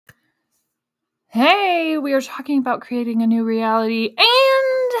Hey, we are talking about creating a new reality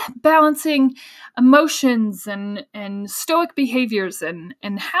and balancing emotions and stoic behaviors and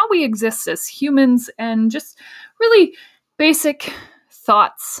how we exist as humans and just really basic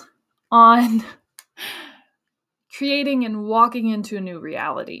thoughts on creating and walking into a new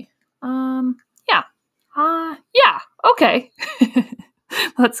reality. Um, yeah. Yeah, okay.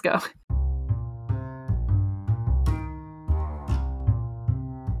 Let's go.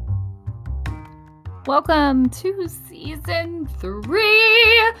 Welcome to season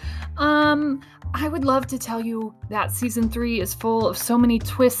 3. I would love to tell you that season 3 is full of so many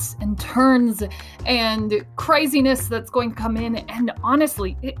twists and turns and craziness that's going to come in, and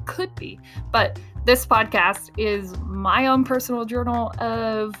honestly, it could be. But this podcast is my own personal journal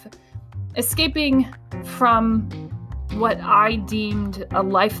of escaping from what I deemed a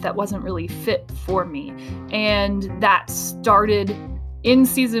life that wasn't really fit for me. And that started in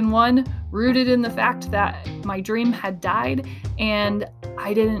season 1, rooted in the fact that my dream had died and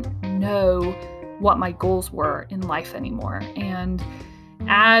I didn't know what my goals were in life anymore. And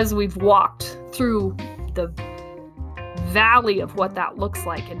as we've walked through the valley of what that looks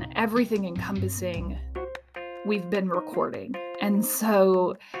like and everything encompassing, we've been recording. And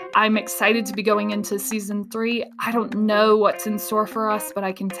so I'm excited to be going into season 3. I don't know what's in store for us, but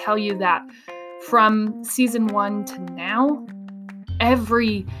I can tell you that from season 1 to now,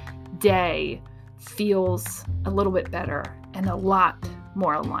 every day feels a little bit better and a lot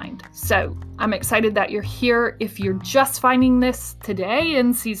more aligned. So I'm excited that you're here. If you're just finding this today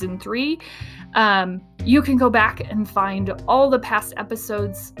in season 3, you can go back and find all the past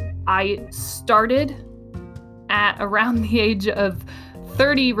episodes. I started at around the age of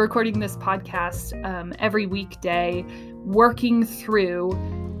 30 recording this podcast every weekday, working through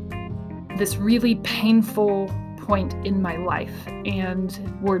this really painful point in my life.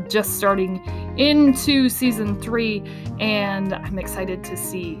 And we're just starting into season 3, and I'm excited to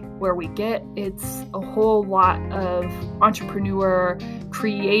see where we get. It's a whole lot of entrepreneur,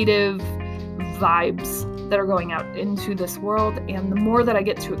 creative vibes that are going out into this world. And the more that I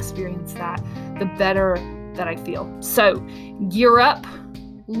get to experience that, the better that I feel. So gear up,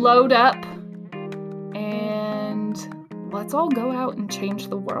 load up, and let's all go out and change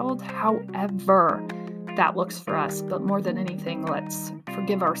the world however that looks for us. But more than anything, let's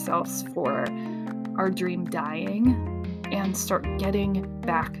forgive ourselves for our dream dying and start getting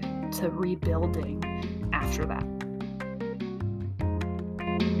back to rebuilding after that.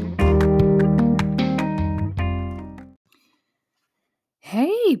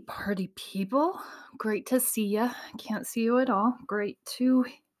 Hey, party people. Great to see you. Can't see you at all. Great to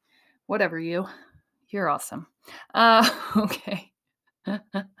whatever you. You're awesome. Okay.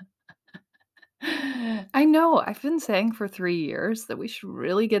 I know I've been saying for 3 years that we should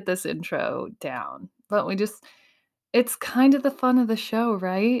really get this intro down, but it's kind of the fun of the show,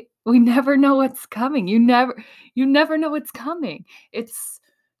 right? We never know what's coming. You never know what's coming. It's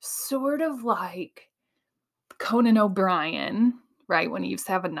sort of like Conan O'Brien, right? When he used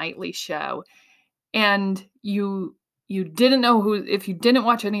to have a nightly show, and you didn't know who, if you didn't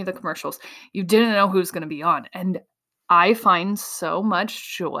watch any of the commercials, you didn't know who's going to be on. And I find so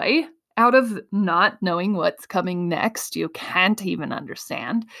much joy out of not knowing what's coming next. You can't even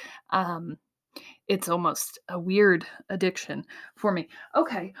understand. It's almost a weird addiction for me.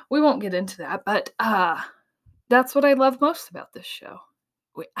 Okay, we won't get into that, but that's what I love most about this show.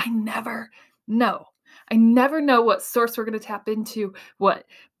 I never know. I never know what source we're going to tap into, what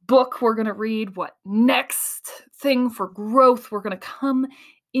book we're going to read, what next thing for growth we're going to come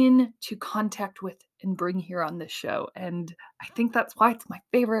into contact with and bring here on this show. And I think that's why it's my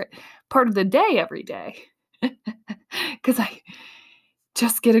favorite part of the day every day. Because I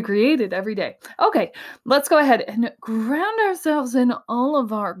just get it created every day. Okay, let's go ahead and ground ourselves in all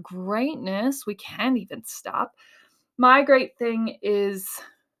of our greatness. We can't even stop. My great thing is,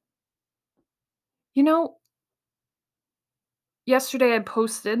 yesterday I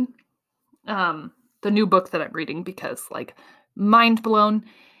posted the new book that I'm reading because, mind blown.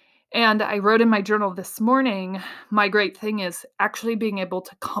 And I wrote in my journal this morning, my great thing is actually being able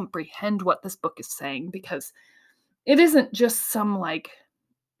to comprehend what this book is saying, because it isn't just some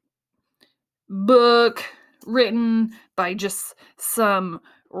book written by just some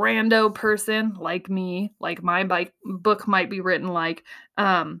rando person like me, like my book might be written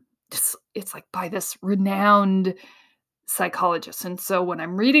it's like by this renowned psychologist. And so when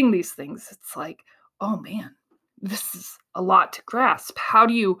I'm reading these things, it's like, oh man, this is a lot to grasp. How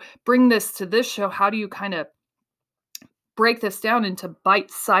do you bring this to this show? How do you kind of break this down into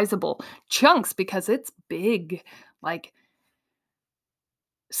bite-sizable chunks? Because it's big, like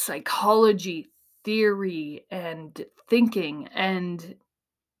psychology, theory and thinking and,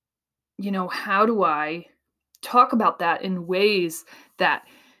 how do I talk about that in ways that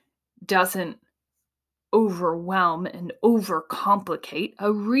doesn't overwhelm and overcomplicate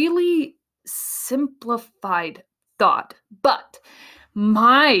a really simplified thought. But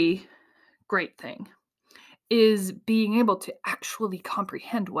my great thing is being able to actually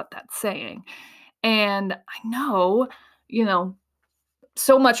comprehend what that's saying. And I know, you know,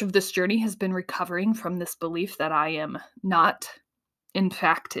 so much of this journey has been recovering from this belief that I am not, in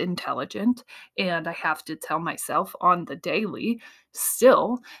fact, intelligent. And I have to tell myself on the daily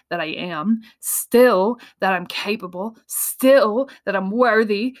still that I am, still that I'm capable, still that I'm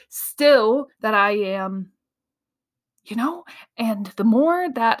worthy, still that I am, and the more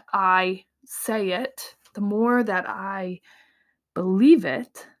that I say it, the more that I believe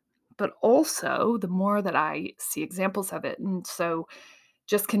it, but also the more that I see examples of it. And so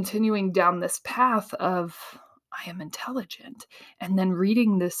just continuing down this path of I am intelligent. And then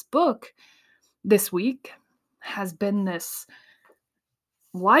reading this book this week has been this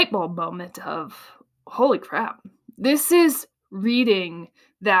light bulb moment of holy crap. This is reading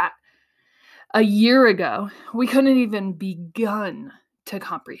that a year ago we couldn't even begun to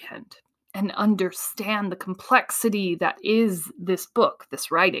comprehend and understand the complexity that is this book,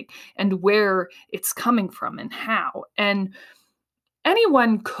 this writing, and where it's coming from and how. And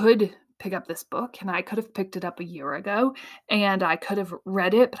anyone could pick up this book, and I could have picked it up a year ago, and I could have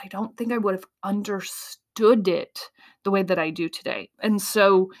read it, but I don't think I would have understood it the way that I do today. And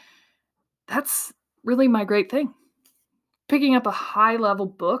so that's really my great thing. Picking up a high-level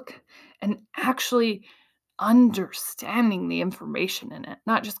book and actually understanding the information in it,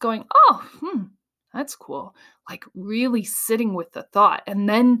 not just going, "Oh, that's cool." Like really sitting with the thought and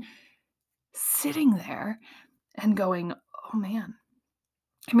then sitting there and going, "Oh man."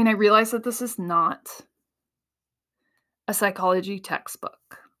 I mean, I realize that this is not a psychology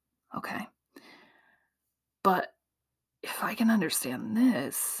textbook, okay? But if I can understand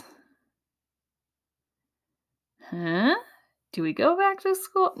this, huh? Do we go back to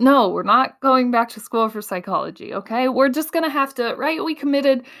school? No, we're not going back to school for psychology, okay? We're just gonna have to, right? We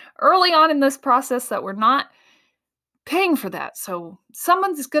committed early on in this process that we're not paying for that. So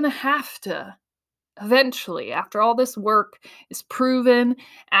someone's gonna have to eventually, after all this work is proven,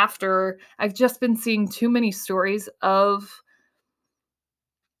 after I've just been seeing too many stories of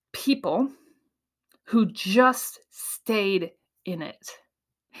people who just stayed in it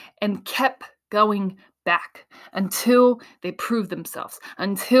and kept going back until they proved themselves,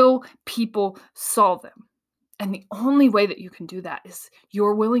 until people saw them. And the only way that you can do that is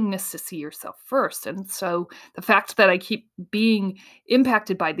your willingness to see yourself first. And so the fact that I keep being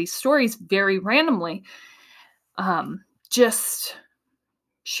impacted by these stories very randomly just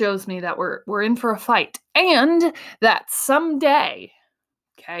shows me that we're in for a fight, and that someday,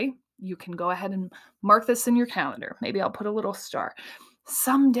 okay, you can go ahead and mark this in your calendar. Maybe I'll put a little star.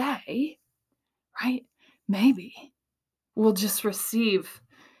 Someday, right? Maybe we'll just receive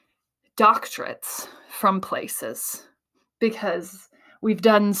doctorates from places because we've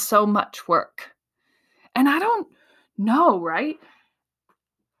done so much work. And I don't know, right?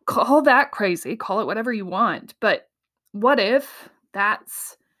 Call that crazy, call it whatever you want. But what if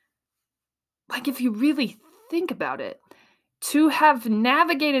that's like, if you really think about it, to have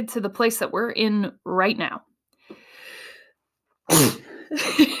navigated to the place that we're in right now.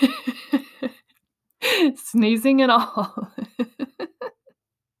 Sneezing and all.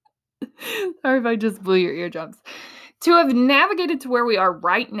 Sorry if I just blew your eardrums. To have navigated to where we are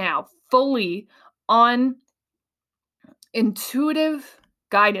right now, fully on intuitive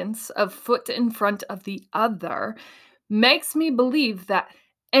guidance of foot in front of the other, makes me believe that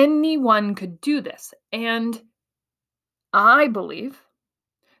anyone could do this. And I believe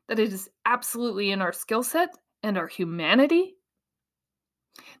that it is absolutely in our skill set and our humanity,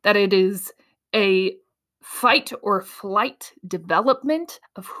 that it is a fight or flight development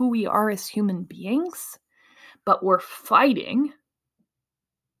of who we are as human beings, but we're fighting,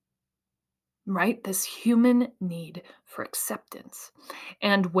 right? This human need for acceptance.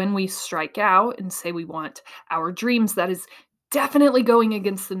 And when we strike out and say we want our dreams, that is definitely going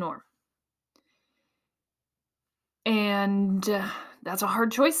against the norm. And that's a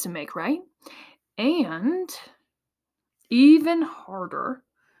hard choice to make, right? And even harder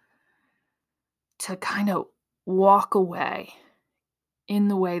to kind of walk away in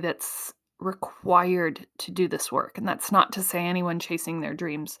the way that's required to do this work. And that's not to say anyone chasing their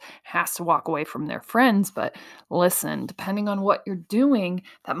dreams has to walk away from their friends, but listen, depending on what you're doing,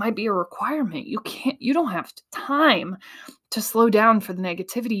 that might be a requirement. You don't have time to slow down for the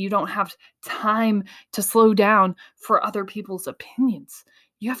negativity. You don't have time to slow down for other people's opinions.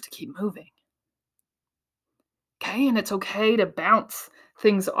 You have to keep moving. Okay? And it's okay to bounce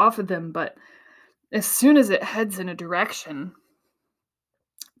things off of them, but as soon as it heads in a direction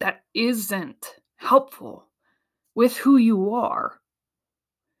that isn't helpful with who you are,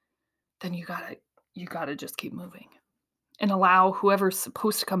 then you gotta just keep moving and allow whoever's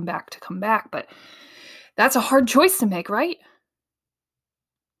supposed to come back to come back. But that's a hard choice to make, right?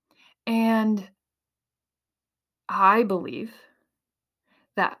 And I believe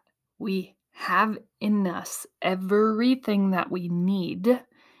that we have in us everything that we need.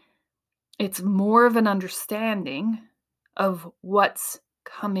 It's more of an understanding of what's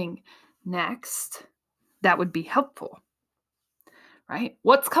coming next that would be helpful, right?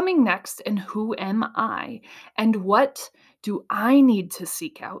 What's coming next and who am I? And what do I need to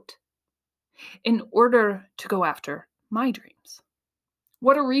seek out in order to go after my dreams?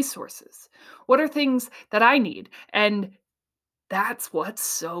 What are resources? What are things that I need? And that's what's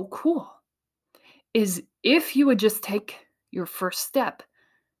so cool is if you would just take your first step,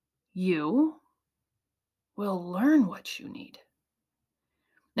 you will learn what you need.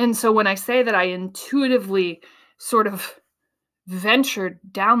 And so when I say that I intuitively sort of ventured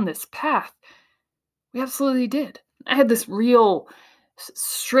down this path, we absolutely did. I had this real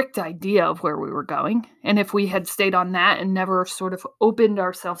strict idea of where we were going. And if we had stayed on that and never sort of opened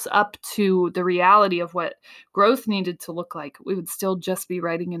ourselves up to the reality of what growth needed to look like, we would still just be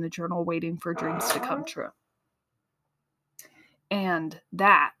writing in a journal waiting for dreams to come true. And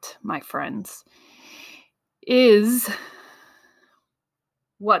that, my friends, is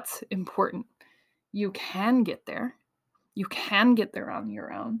what's important. You can get there. You can get there on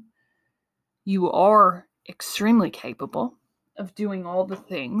your own. You are extremely capable of doing all the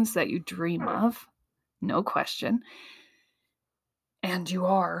things that you dream of, no question. And you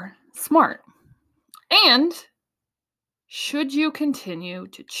are smart. And should you continue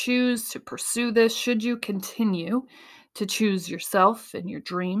to choose to pursue this, should you continue to choose yourself and your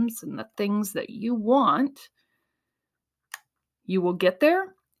dreams and the things that you want, you will get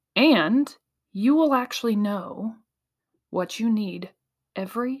there and you will actually know what you need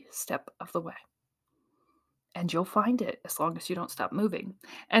every step of the way. And you'll find it as long as you don't stop moving.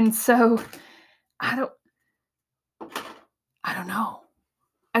 And so I don't know.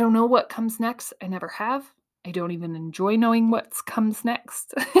 I don't know what comes next. I never have. I don't even enjoy knowing what comes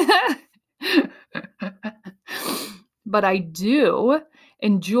next. But I do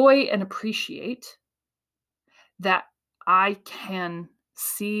enjoy and appreciate that I can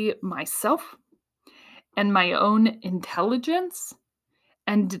see myself and my own intelligence.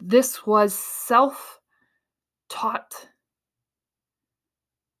 And this was self-taught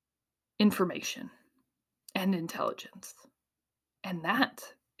information and intelligence. And that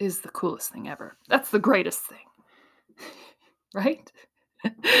is the coolest thing ever. That's the greatest thing. Right?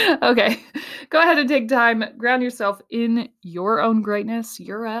 Okay. Go ahead and take time. Ground yourself in your own greatness.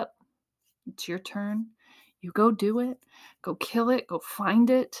 You're up. It's your turn. You go do it. Go kill it. Go find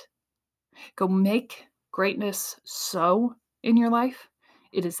it. Go make greatness so in your life.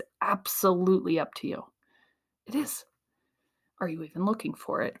 It is absolutely up to you. It is. Are you even looking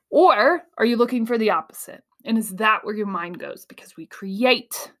for it? Or are you looking for the opposite? And is that where your mind goes? Because we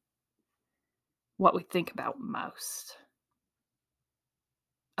create what we think about most.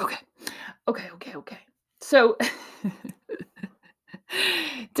 Okay. So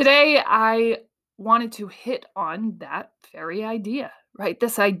today I wanted to hit on that very idea, right?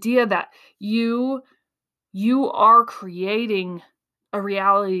 This idea that you are creating a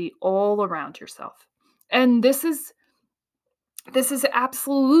reality all around yourself. And this is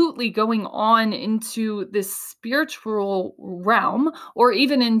absolutely going on into this spiritual realm, or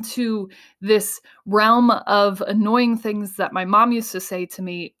even into this realm of annoying things that my mom used to say to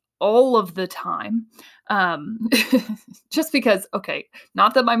me all of the time. Just because, okay,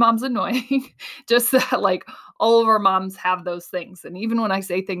 not that my mom's annoying, just that like all of our moms have those things. And even when I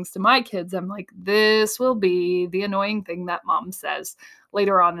say things to my kids, I'm like, this will be the annoying thing that mom says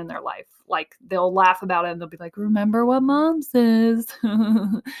later on in their life. Like they'll laugh about it and they'll be like, remember what mom says?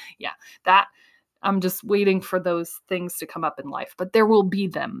 Yeah, that I'm just waiting for those things to come up in life, but there will be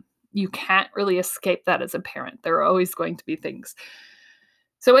them. You can't really escape that as a parent. There are always going to be things.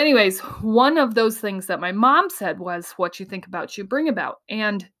 So anyways, one of those things that my mom said was, what you think about, you bring about.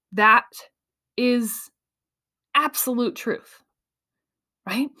 And that is absolute truth,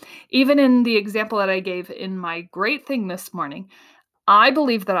 right? Even in the example that I gave in my great thing this morning, I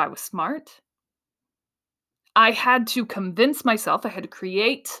believed that I was smart. I had to convince myself, I had to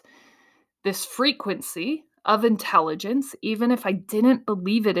create this frequency of intelligence, even if I didn't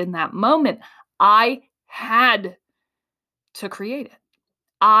believe it in that moment. I had to create it.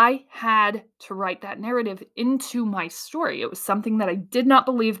 I had to write that narrative into my story. It was something that I did not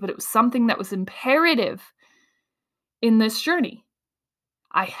believe, but it was something that was imperative in this journey.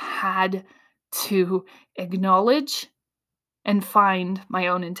 I had to acknowledge and find my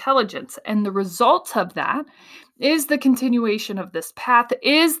own intelligence. And the result of that is the continuation of this path,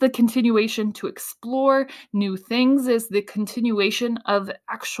 is the continuation to explore new things, is the continuation of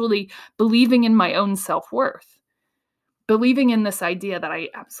actually believing in my own self worth, believing in this idea that I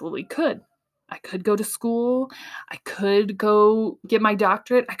absolutely could. I could go to school, I could go get my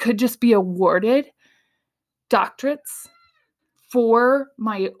doctorate, I could just be awarded doctorates for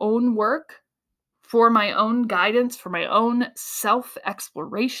my own work, for my own guidance, for my own self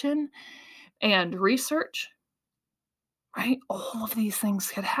exploration and research, right? All of these things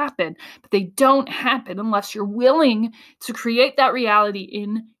could happen, but they don't happen unless you're willing to create that reality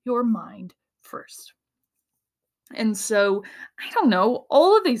in your mind first. And so, I don't know,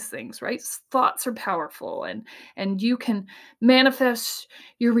 all of these things, right? Thoughts are powerful, and you can manifest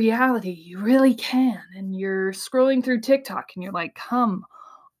your reality. You really can. And you're scrolling through TikTok and you're like, "Come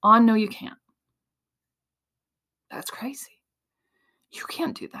on, no you can't. That's crazy. You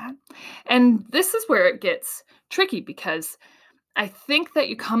can't do that." And this is where it gets tricky because I think that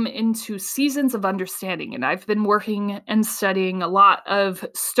you come into seasons of understanding, and I've been working and studying a lot of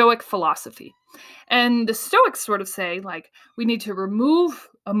Stoic philosophy. And the Stoics sort of say, like, we need to remove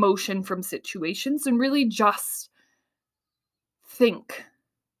emotion from situations and really just think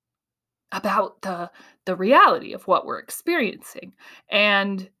about the reality of what we're experiencing.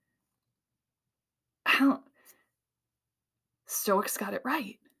 And how Stoics got it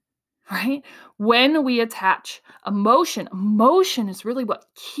right? When we attach emotion, emotion is really what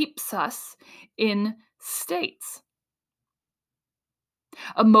keeps us in states.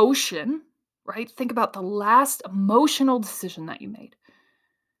 Emotion, right? Think about the last emotional decision that you made.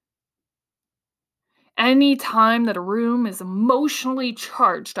 Any time that a room is emotionally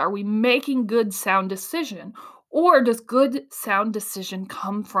charged, are we making good sound decision? Or does good sound decision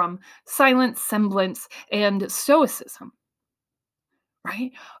come from silence, semblance, and stoicism?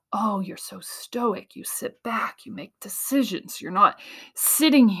 Right? Oh, you're so stoic. You sit back, you make decisions. You're not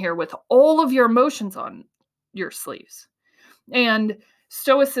sitting here with all of your emotions on your sleeves. And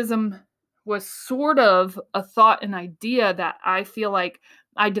stoicism was sort of a thought and idea that I feel like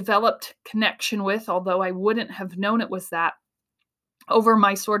I developed connection with, although I wouldn't have known it was that over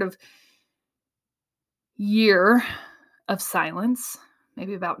my sort of year of silence,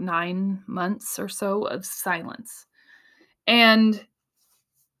 maybe about 9 months or so of silence. And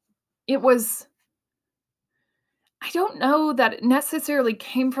it was, I don't know that it necessarily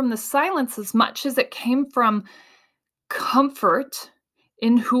came from the silence as much as it came from comfort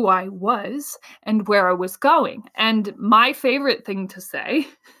in who I was and where I was going. And my favorite thing to say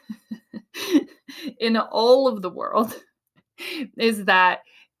in all of the world is that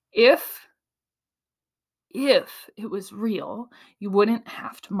if it was real, you wouldn't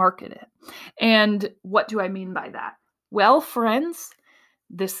have to market it. And what do I mean by that? Well, friends,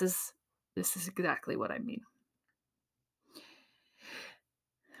 this is exactly what I mean.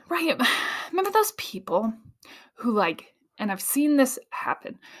 Right. Remember those people who and I've seen this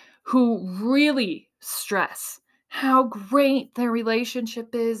happen, who really stress how great their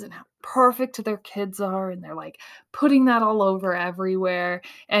relationship is and how perfect their kids are. And they're like putting that all over everywhere.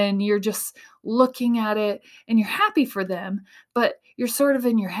 And you're just looking at it and you're happy for them. But you're sort of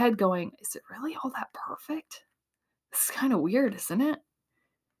in your head going, is it really all that perfect? It's kind of weird, isn't it?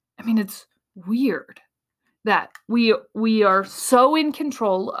 I mean, it's weird that we are so in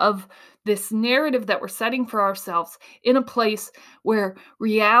control of this narrative that we're setting for ourselves in a place where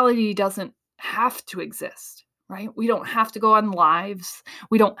reality doesn't have to exist, right? We don't have to go on lives.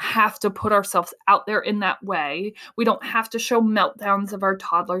 We don't have to put ourselves out there in that way. We don't have to show meltdowns of our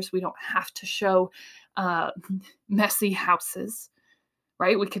toddlers. We don't have to show uh, messy houses,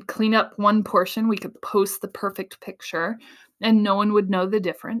 right? We could clean up one portion, we could post the perfect picture, and no one would know the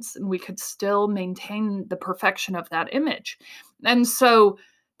difference, and we could still maintain the perfection of that image. And so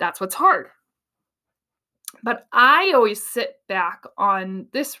that's what's hard. But I always sit back on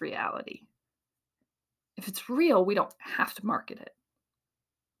this reality. If it's real, we don't have to market it,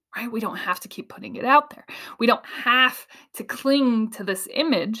 right? We don't have to keep putting it out there. We don't have to cling to this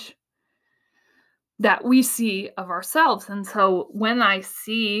image that we see of ourselves. And so when I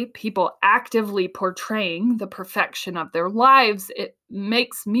see people actively portraying the perfection of their lives, it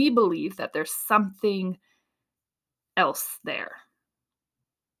makes me believe that there's something else there.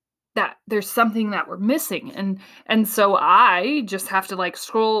 that there's something that we're missing, and so I just have to, like,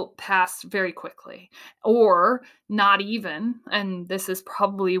 scroll past very quickly, or not even, and this is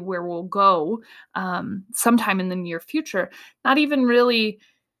probably where we'll go, sometime in the near future, not even really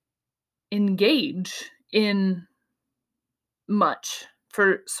engage in much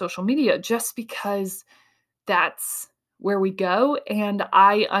for social media just because that's where we go, and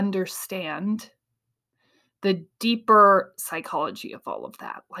I understand the deeper psychology of all of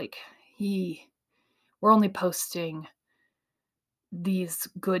that. Like, he we're only posting these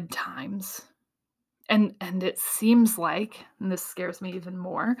good times. And it seems like, and this scares me even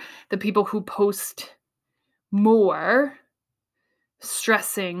more, the people who post more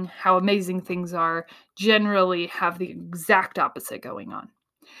stressing how amazing things are generally have the exact opposite going on.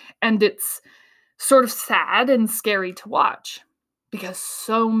 And it's sort of sad and scary to watch because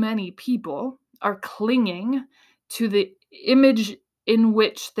so many people are clinging to the image in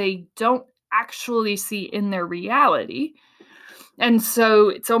which they don't actually see in their reality. And so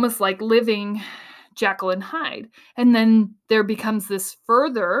it's almost like living Jekyll and Hyde. And then there becomes this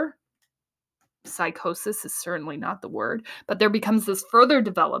further psychosis is certainly not the word, but there becomes this further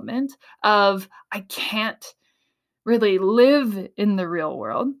development of I can't really live in the real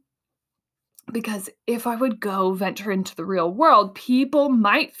world because if I would go venture into the real world, people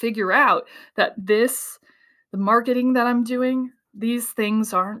might figure out that the marketing that I'm doing, these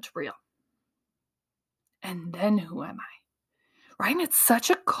things aren't real. And then who am I? Right? And it's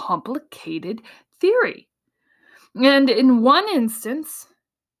such a complicated theory. And in one instance,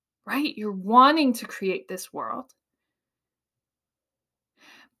 right, you're wanting to create this world.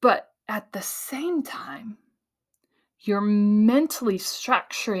 But at the same time, you're mentally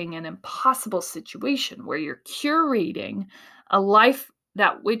structuring an impossible situation where you're curating a life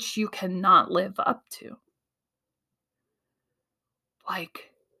that which you cannot live up to.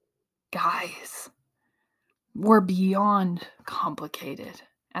 Like, guys, we're beyond complicated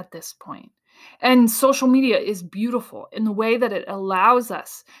at this point. And social media is beautiful in the way that it allows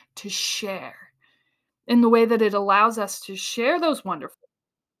us to share, in the way that it allows us to share those wonderful.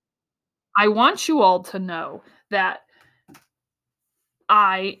 I want you all to know that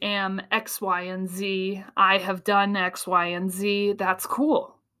I am X, Y, and Z. I have done X, Y, and Z. That's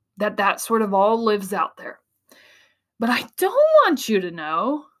cool. That sort of all lives out there. But I don't want you to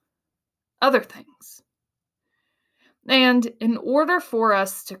know other things. And in order for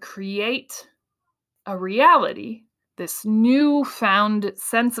us to create a reality, this newfound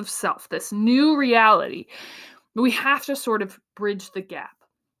sense of self, this new reality, we have to sort of bridge the gap.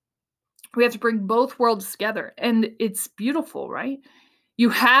 We have to bring both worlds together. And it's beautiful, right? You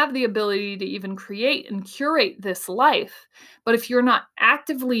have the ability to even create and curate this life. But if you're not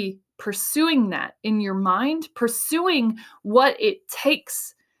actively pursuing that in your mind, pursuing what it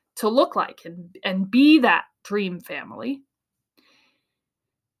takes to look like and be that dream family,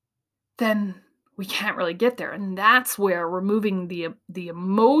 then we can't really get there. And that's where removing the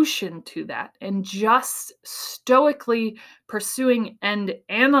emotion to that and just stoically pursuing and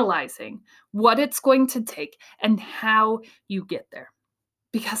analyzing what it's going to take and how you get there.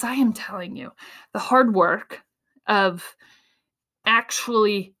 Because I am telling you, the hard work of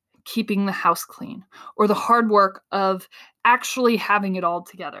actually keeping the house clean, or the hard work of actually having it all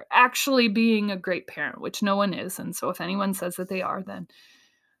together, actually being a great parent, which no one is. And so if anyone says that they are, then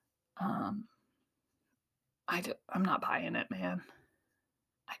um, I'm not buying it, man.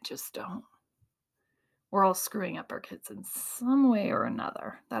 I just don't. We're all screwing up our kids in some way or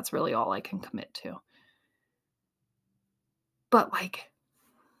another. That's really all I can commit to. But like,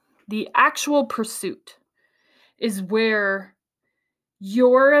 the actual pursuit is where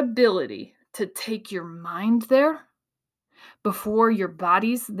your ability to take your mind there before your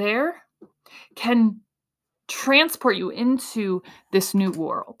body's there can transport you into this new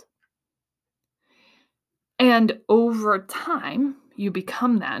world. And over time, you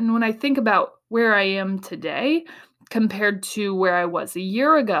become that. And when I think about where I am today compared to where I was a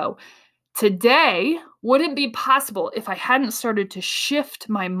year ago, today wouldn't be possible if I hadn't started to shift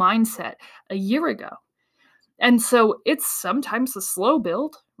my mindset a year ago. And so it's sometimes a slow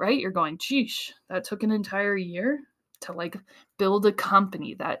build, right? You're going, geesh, that took an entire year to like build a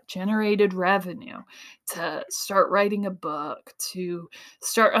company that generated revenue, to start writing a book, to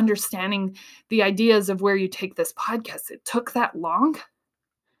start understanding the ideas of where you take this podcast. It took that long?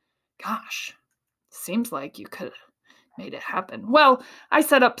 Gosh, seems like you could have made it happen. Well, I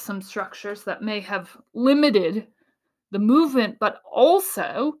set up some structures that may have limited the movement, but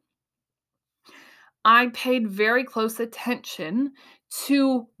also I paid very close attention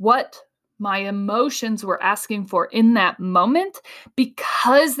to what my emotions were asking for in that moment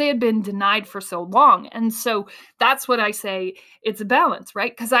because they had been denied for so long. And so that's what I say, it's a balance,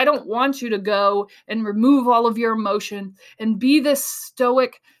 right? Because I don't want you to go and remove all of your emotion and be this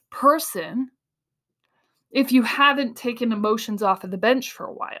stoic person if you haven't taken emotions off of the bench for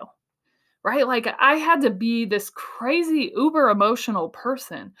a while. Right? Like I had to be this crazy uber emotional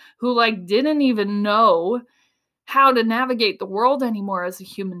person who like didn't even know how to navigate the world anymore as a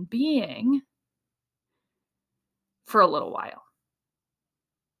human being for a little while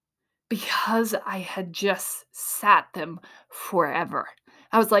because I had just sat them forever.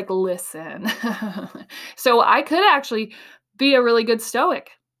 I was like, listen. So I could actually be a really good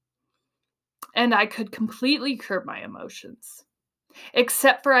stoic and I could completely curb my emotions,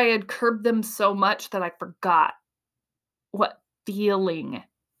 except for I had curbed them so much that I forgot what feeling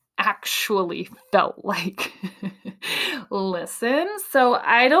actually felt like. Listen, so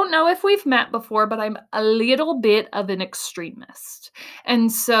I don't know if we've met before, but I'm a little bit of an extremist.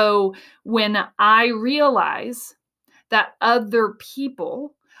 And so when I realize that other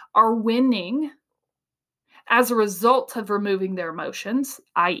people are winning as a result of removing their emotions,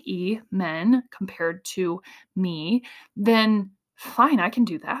 i.e., men compared to me, then fine, I can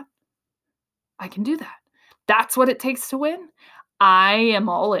do that. I can do that. That's what it takes to win. I am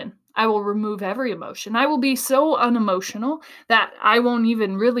all in. I will remove every emotion. I will be so unemotional that I won't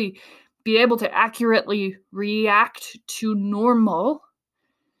even really be able to accurately react to normal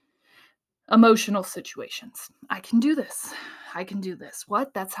emotional situations. I can do this. I can do this.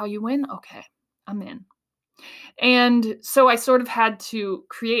 What? That's how you win? Okay, I'm in. And so I sort of had to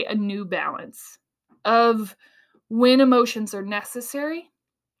create a new balance of when emotions are necessary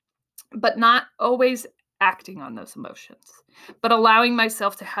but not always acting on those emotions, but allowing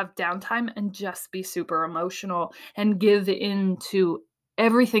myself to have downtime and just be super emotional and give in to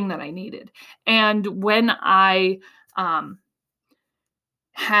everything that I needed. And when I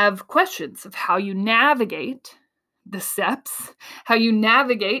have questions of how you navigate the steps, how you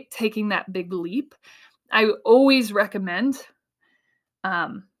navigate taking that big leap, I always recommend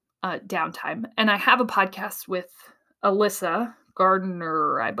downtime. And I have a podcast with Alyssa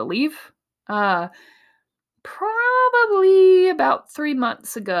Gardner, I believe. Uh, Probably about 3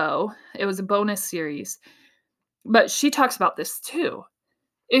 months ago. It was a bonus series, but she talks about this too.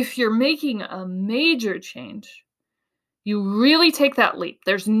 If you're making a major change, you really take that leap.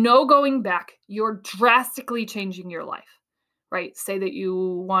 There's no going back. You're drastically changing your life, right? Say that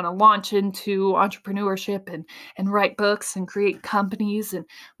you want to launch into entrepreneurship and write books and create companies and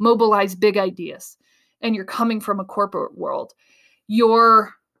mobilize big ideas, and you're coming from a corporate world.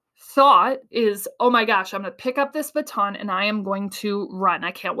 Your thought is, oh my gosh, I'm going to pick up this baton and I am going to run.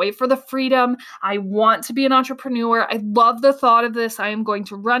 I can't wait for the freedom. I want to be an entrepreneur. I love the thought of this. I am going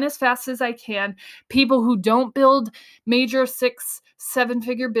to run as fast as I can. People who don't build major 6-7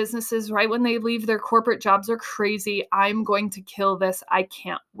 figure businesses right when they leave their corporate jobs are crazy. I'm going to kill this. I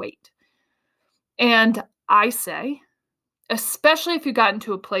can't wait. And I say, especially if you got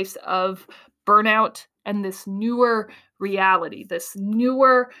into a place of burnout and this newer reality, this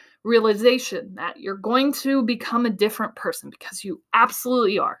newer realization that you're going to become a different person, because you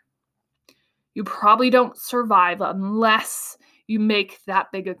absolutely are. You probably don't survive unless you make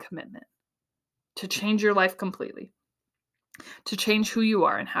that big a commitment to change your life completely, to change who you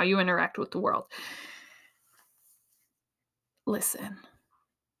are and how you interact with the world. Listen,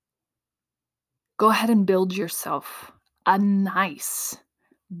 go ahead and build yourself a nice,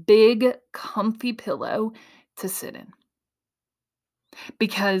 big, comfy pillow to sit in.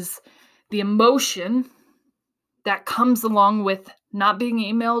 Because the emotion that comes along with not being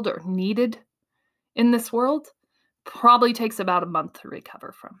emailed or needed in this world probably takes about a month to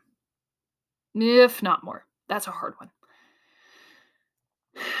recover from, if not more. That's a hard one.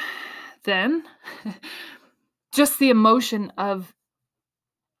 Then, just the emotion of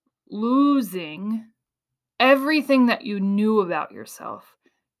losing everything that you knew about yourself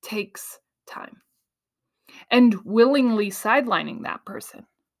takes time. And willingly sidelining that person,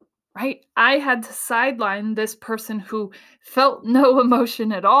 right? I had to sideline this person who felt no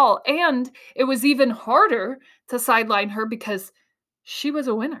emotion at all. And it was even harder to sideline her because she was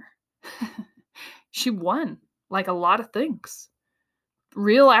a winner. She won like a lot of things,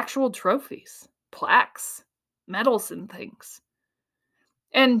 real actual trophies, plaques, medals, and things.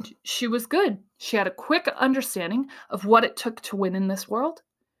 And she was good. She had a quick understanding of what it took to win in this world.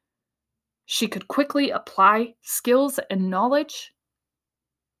 She could quickly apply skills and knowledge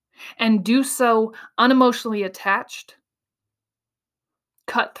and do so unemotionally attached,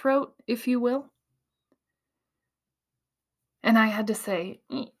 cutthroat, if you will. And I had to say,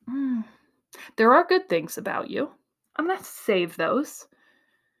 There are good things about you. I'm going to save those.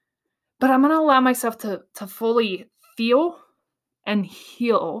 But I'm going to allow myself to fully feel and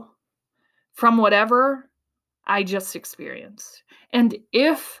heal from whatever I just experienced. And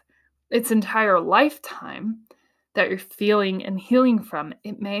if it's entire lifetime that you're feeling and healing from,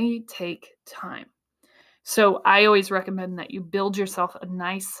 it may take time. So I always recommend that you build yourself a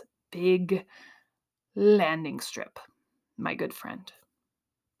nice big landing strip, my good friend,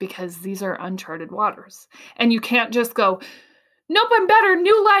 because these are uncharted waters. And you can't just go, nope, I'm better,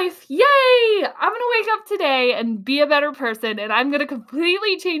 new life, yay! I'm gonna wake up today and be a better person, and I'm gonna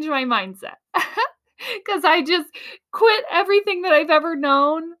completely change my mindset. Because I just quit everything that I've ever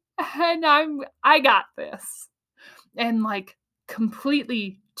known, and I got this. And like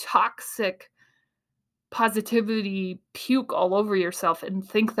completely toxic positivity puke all over yourself and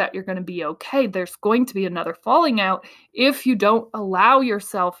think that you're going to be okay. There's going to be another falling out if you don't allow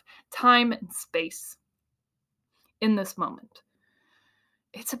yourself time and space in this moment.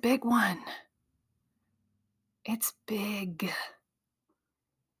 It's a big one. It's big.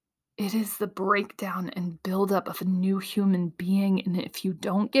 It is the breakdown and buildup of a new human being. And if you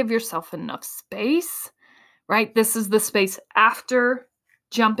don't give yourself enough space, right? This is the space after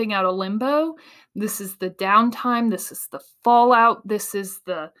jumping out of limbo. This is the downtime. This is the fallout. This is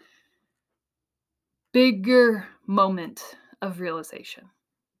the bigger moment of realization.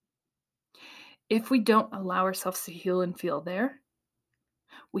 If we don't allow ourselves to heal and feel there,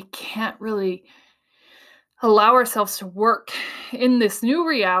 we can't really allow ourselves to work in this new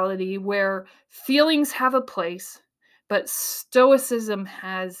reality where feelings have a place, but stoicism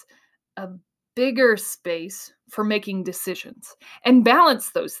has a bigger space for making decisions and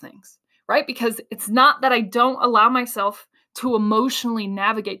balance those things, right? Because it's not that I don't allow myself to emotionally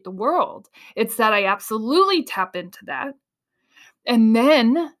navigate the world. It's that I absolutely tap into that. And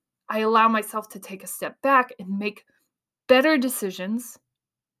then I allow myself to take a step back and make better decisions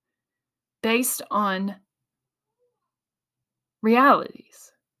based on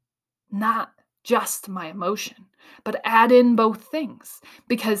realities, not just my emotion, but add in both things,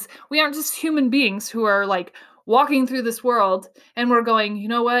 because we aren't just human beings who are like walking through this world and we're going, you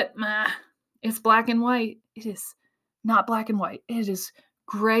know what? It's black and white. It is not black and white. It is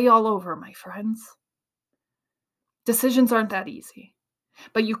gray all over, my friends. Decisions aren't that easy,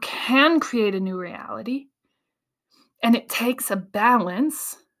 but you can create a new reality, and it takes a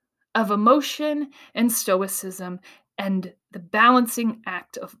balance of emotion and stoicism. And the balancing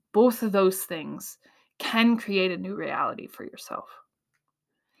act of both of those things can create a new reality for yourself.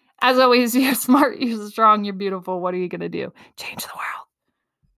 As always, you're smart, you're strong, you're beautiful. What are you going to do? Change the world.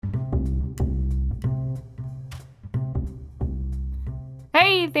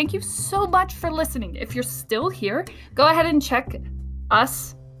 Hey, thank you so much for listening. If you're still here, go ahead and check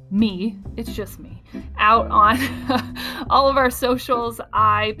it's just me, out on all of our socials.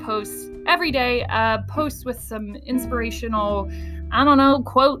 I post every day, post with some inspirational,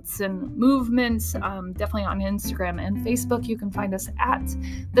 quotes and movements, definitely on Instagram and Facebook. You can find us at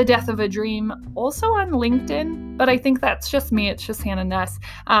The Death of a Dream, also on LinkedIn, but I think that's just me. It's just Hannah Nuss.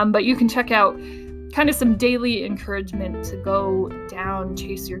 But you can check out kind of some daily encouragement to go down,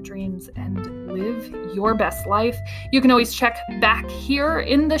 chase your dreams, and live your best life. You can always check back here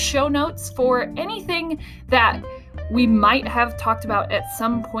in the show notes for anything that we might have talked about at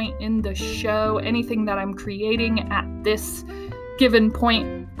some point in the show, anything that I'm creating at this given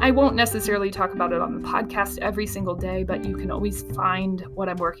point. I won't necessarily talk about it on the podcast every single day, but you can always find what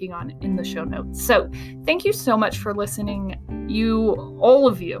I'm working on in the show notes. So thank you so much for listening. All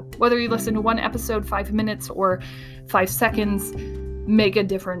of you, whether you listen to one episode, 5 minutes or 5 seconds, make a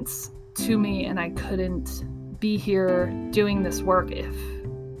difference to me. And I couldn't be here doing this work if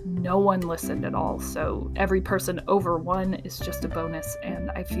no one listened at all. So every person over one is just a bonus.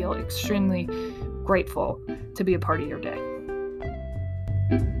 And I feel extremely grateful to be a part of your day.